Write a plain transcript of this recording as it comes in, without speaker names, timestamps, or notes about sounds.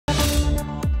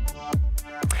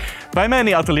By my in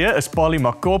die ateljee is Phali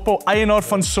Makopo, eienaar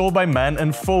van Soul by Man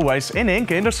in Fourways, en Henk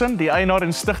Henderson, die eienaar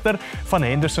en stigter van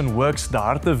Henderson Works, die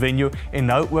harte venue, en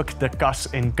nou ook die kas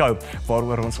en kou,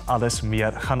 waaroor ons alles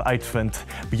meer gaan uitvind.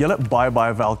 Julle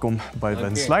baie welkom by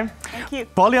WINSLYN. Thank you.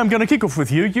 Phali, I'm going to kick off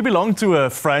with you. You belong to a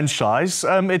franchise.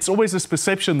 It's always this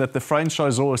perception that the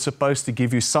franchisor is supposed to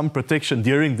give you some protection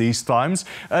during these times.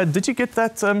 Did you get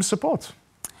that support?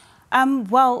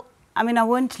 Well, I mean, I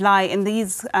won't lie, in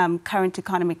these current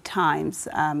economic times,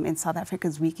 in South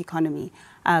Africa's weak economy,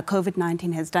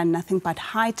 COVID-19 has done nothing but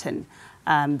heighten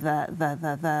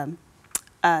the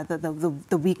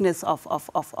weakness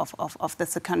of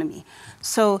this economy.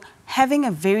 So having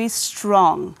a very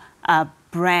strong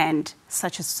brand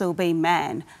such as Soul by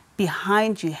Man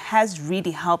behind you has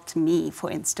really helped me,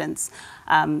 for instance,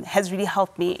 has really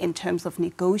helped me in terms of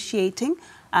negotiating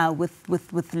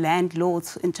with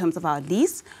landlords in terms of our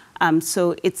lease.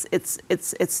 So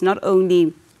it's not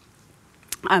only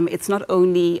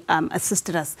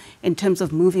assisted us in terms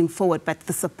of moving forward, but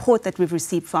the support that we've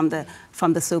received from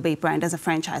the Soul by brand as a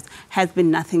franchise has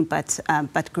been nothing but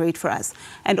great for us.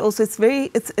 And also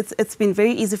it's been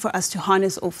very easy for us to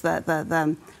harness off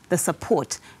the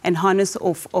support and harness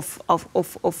off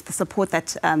the support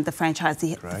that the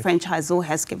franchisor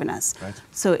has given us. Right.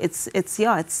 So it's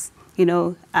you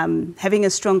know, having a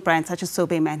strong brand such as Soul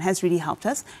by Man has really helped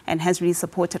us and has really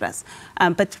supported us.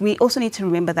 But we also need to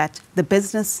remember that the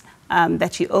business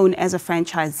that you own as a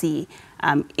franchisee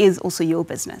is also your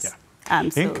business. Yeah.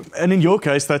 And in your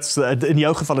case, that's in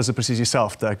jouw geval is dit presies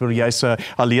dieselfde. Ek bedoel jy's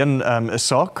alleen 'n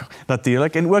saak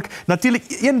natuurlik en ook natuurlik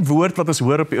een woord wat ons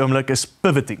hoor op die oomblik is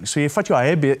pivoting. So jy vat jou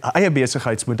eie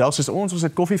besigheidsmodel soos ons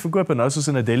het koffie verkoop en nou is ons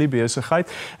in 'n deli besigheid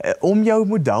om jou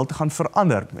model te gaan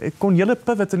verander. Kon jy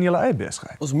pivot in jou eie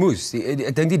besigheid? Ons moes.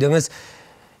 Ek dink die ding is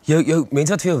jou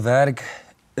mense wat vir jou werk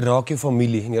raak jou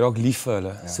familie en jy raak lief vir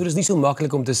hulle. Ja. So dis nie so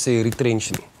maklik om te sê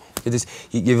retrench nie. Dit is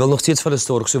jy wil nog steeds vir hulle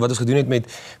sorg. So wat ons gedoen het met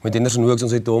Henderson Works,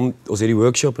 ons het die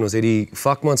workshop en ons het die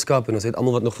vakmanskap en ons het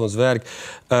almal wat nog vir ons werk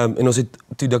en ons het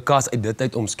toe die kas uit dit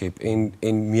uit omskep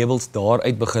en meubels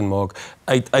daaruit begin maak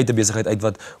uit 'n besigheid uit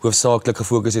wat hoofsaaklik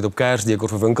gefokus het op kersdekor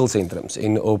vir winkelsentrums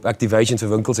en op activations vir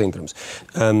winkelsentrums.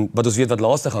 Wat ons weet wat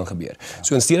laaste gaan gebeur.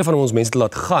 So in steede van om ons mense te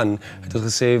laat gaan, het ons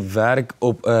gesê werk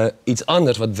op iets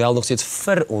anders wat wel nog steeds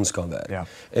vir ons kan werk. Ja.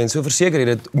 En so verseker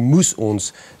dit moes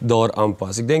ons daar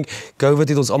aanpas. Ek dink COVID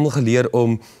het ons almal geleer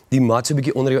om die mat so 'n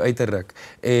bietjie onder jou uit te ruk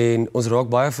en ons raak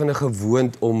baie vinnig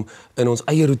gewoond om in ons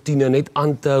eie roetine net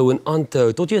aan te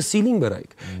hou tot jy 'n ceiling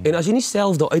bereik. En as jy nie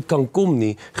self daaruit kan kom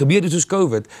nie, gebeur dit soos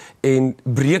COVID en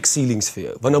breek ceilings vir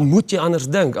jou, want dan moet jy anders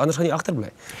dink, anders gaan jy agterbly.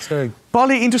 So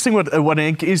Phali, interesting what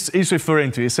Henk is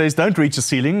referring to. He says, don't reach a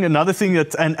ceiling. Another thing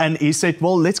that, and he said,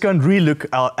 well, let's go and relook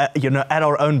at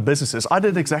our own businesses. I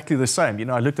did exactly the same. You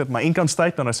know, I looked at my income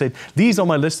statement and I said, these are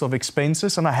my list of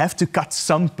expenses and I have to cut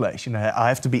someplace. You know, I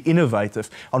have to be innovative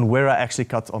on where I actually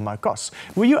cut on my costs.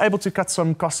 Were you able to cut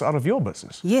some costs out of your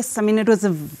business? Yes, I mean, it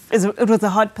was a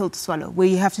hard pill to swallow, where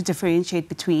you have to differentiate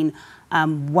between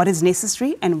what is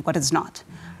necessary and what is not.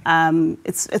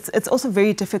 It's also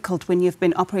very difficult when you've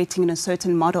been operating in a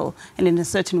certain model and in a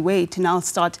certain way to now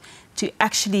start to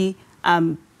actually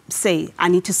say, I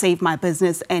need to save my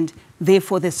business and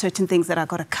therefore there's certain things that I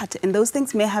got to cut. And those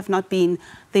things may have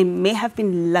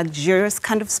been luxurious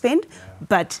kind of spend,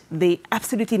 but they're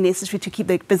absolutely necessary to keep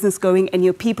the business going and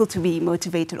your people to be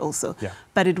motivated also. Yeah.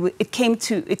 But it came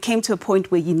to a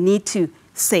point where you need to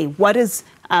say what is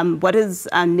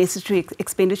necessary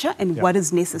expenditure and what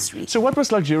is necessary. So what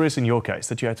was luxurious in your case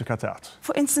that you had to cut out?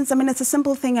 For instance, I mean, it's a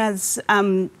simple thing as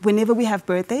whenever we have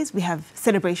birthdays, we have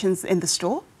celebrations in the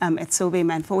store. At Soul by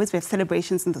Man Fourways, we have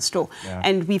celebrations in the store. Yeah.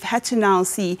 And we've had to now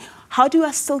see, how do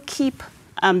I still keep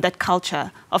that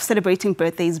culture of celebrating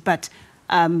birthdays, but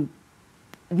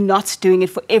not doing it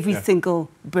for every single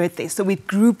birthday. So we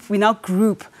now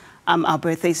group our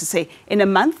birthdays to say, in a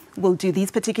month, we'll do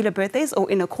these particular birthdays, or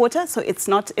in a quarter, so it's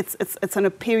on a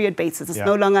period basis. It's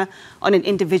no longer on an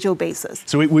individual basis.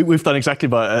 So we've done exactly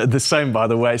the same, by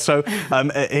the way. So,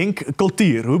 Henk,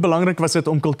 kultuur. Hoe belangrik was dit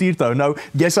om kultuur te hou? Nou,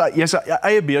 jy's 'n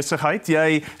eie besigheid,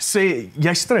 jy sê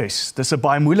jy stres. Dis 'n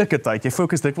baie moeilike tyd. Jy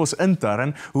fokus dikwels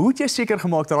intern. Hoe het jy seker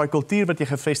gemaak dat daai kultuur wat jy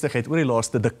gevestig het oor die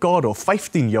laaste dekade of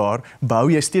 15 jaar, bou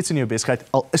jy steeds in jou besigheid,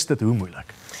 al is dit hoe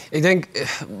moeilik? Ek dink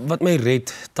wat my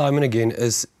red time and again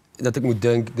is dat ek moet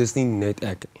dink dis nie net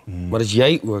ek nie. Maar as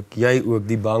jy ook,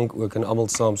 die bank ook en almal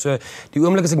saam. So die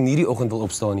oomblik as ek nie die oggend wil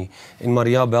opstaan nie en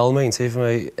Maria bel my en sê vir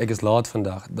my ek is laat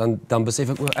vandag, dan besef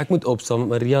ek ek moet opstaan.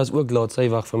 Maria is ook laat, sy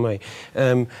wag vir my.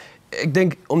 Ek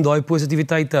dink om daai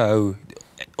positiwiteit te hou.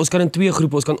 ons kan in twee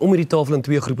groepe, ons kan om hierdie tafel in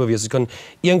twee groepe wees. Ons kan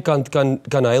een kant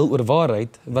kan huil oor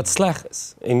waarheid wat sleg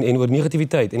is en oor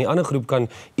negativiteit en die ander groep kan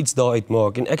iets daaruit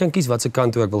maak en ek kan kies watse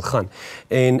kant toe ek wil gaan.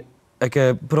 En ek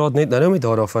praat net nou met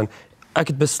haar daarvan. Ek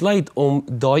het besluit om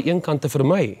daai een kant te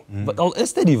vermy. Al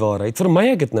is dit die waarheid, vermy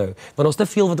ek dit nou. Want ons te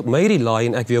veel wat op my rely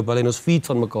en ek weer op hulle en ons feed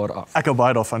van mekaar af. Ek hou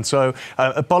baie daarvan. So,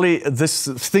 Phali, this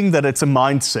thing that it's a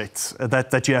mindset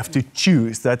that you have to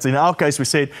choose. That in our case we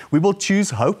said we will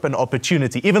choose hope and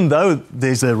opportunity, even though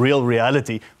there's a real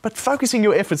reality. But focusing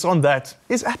your efforts on that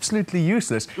is absolutely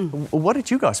useless. What did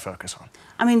you guys focus on?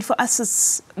 I mean, for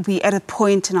us, we're at a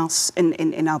point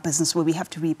in our business where we have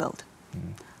to rebuild.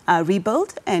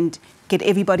 Rebuild and get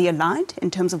everybody aligned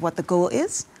in terms of what the goal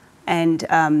is. And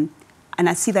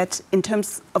I see that in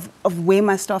terms of where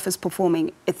my staff is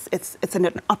performing, it's at an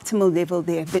optimal level.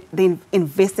 They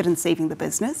invested in saving the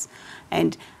business.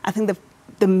 And I think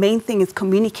the main thing is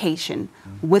communication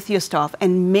with your staff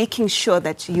and making sure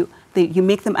that you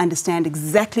make them understand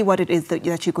exactly what it is that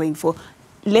you're going for.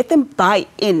 Let them buy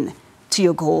in to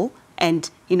your goal. And,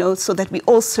 so that we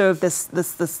all serve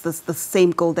the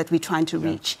same goal that we're trying to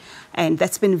reach. And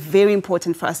that's been very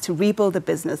important for us to rebuild the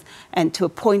business and to a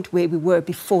point where we were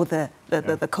before the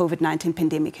COVID-19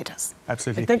 pandemic hit us.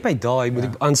 Absolutely. Ek dink by daai moet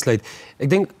ek aansluit. Ek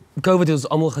dink COVID het ons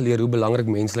almal geleer hoe belangrik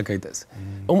menslikheid is.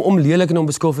 Om lelik en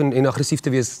onbeskof en aggressief te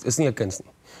wees is nie 'n kuns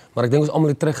nie. Maar ek dink ons almal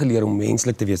het teruggeleer om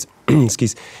menslik te wees.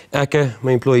 Ekskuus. Ek,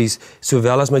 my employees,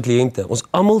 sowel as my kliënte, ons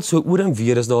almal so oor en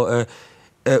weer is daar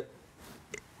 'n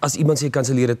as iemand sê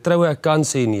kanselleer 'n troue, ek kan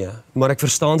sê nee, maar ek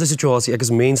verstaan sy situasie, ek is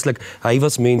menslik, hy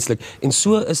was menslik en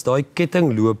so is daai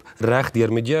ketting loop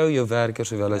regdeur met jou werker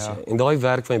sowel as jy. En daai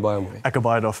werk van my baie mooi. Ek hou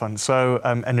baie daarvan. So,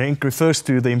 and Henk refers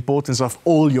to the importance of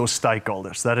all your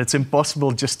stakeholders, that it's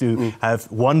impossible just to have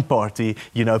one party,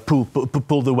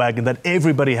 pull the wagon, that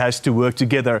everybody has to work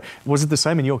together. Was it the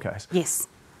same in your case? Yes.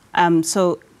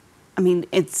 So, I mean,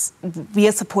 we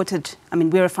are supported,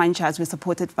 we're a franchise, we're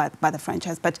supported by the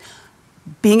franchise, but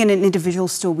being in an individual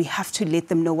store, we have to let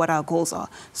them know what our goals are.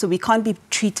 So we can't be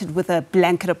treated with a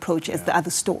blanket approach as the other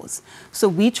stores. So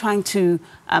we're trying to,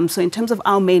 so in terms of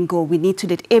our main goal, we need to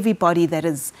let everybody that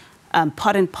is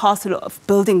part and parcel of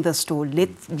building the store,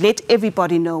 let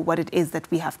everybody know what it is that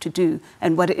we have to do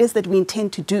and what it is that we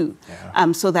intend to do,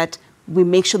 so that we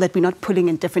make sure that we're not pulling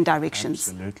in different directions.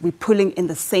 Absolutely. We're pulling in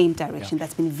the same direction.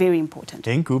 That's been very important.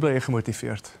 Henk, hoe bly jy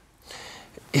gemotiveerd?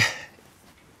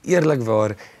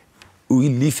 Eerlikwaar, hoe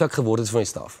lief ek geword het vir my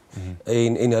staf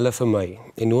en hulle vir my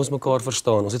en hoe ons mekaar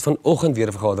verstaan. Ons het vanoggend weer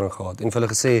 'n vergadering gehad en vir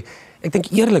hulle gesê, ek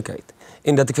dink eerlikheid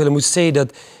en dat ek vir hulle moes sê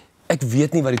dat ek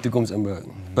weet nie wat die toekoms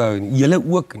inbou nie. Julle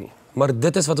ook nie, maar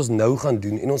dit is wat ons nou gaan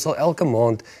doen en ons sal elke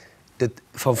maand dit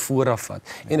van voor af vat.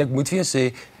 En ek moet vir jou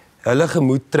sê, hulle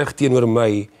gemoed terug teenoor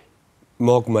my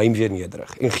maak my weer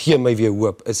nederig en gee my weer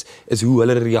hoop is hoe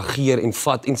hulle reageer en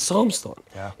vat en saam staan.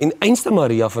 En Einste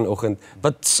Maria vanoggend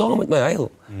wat saam met my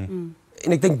huil.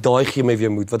 En ek dink daai gee my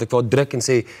weer moed wat ek daar druk en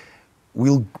sê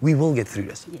we will get through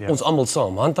this. Ons almal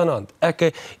saam, hand aan hand.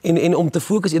 Ek en om te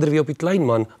fokus eerder weer op die klein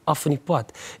man af van die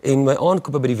pad en my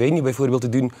aankope by die venue byvoorbeeld te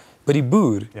doen by die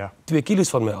boer 2 kilos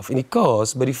van my af en die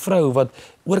kaas by die vrou wat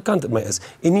oorkant my is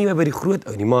en nie by die groot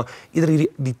ou nie, maar eerder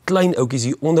die klein ouetjies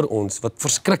hier onder ons wat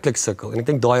verskriklik sukkel en ek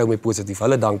dink daai hou my positief.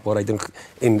 Hulle dankbaarheid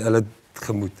en hulle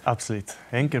gemoed. Absoluut.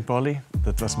 Henk en Phali,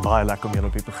 dit was baie lekker om julle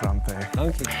op die program te hê.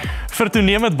 Dankie. Vir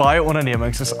toenemend baie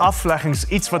ondernemings is afleggings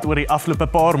iets wat oor die afgelope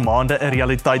paar maande 'n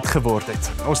realiteit geword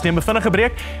het. Ons neem 'n vinnige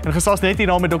breek en gesels net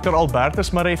hierna met Dr.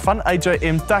 Albertus Maree van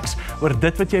AUG Tax oor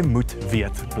dit wat jy moet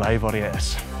weet. Bly waar jy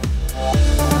is.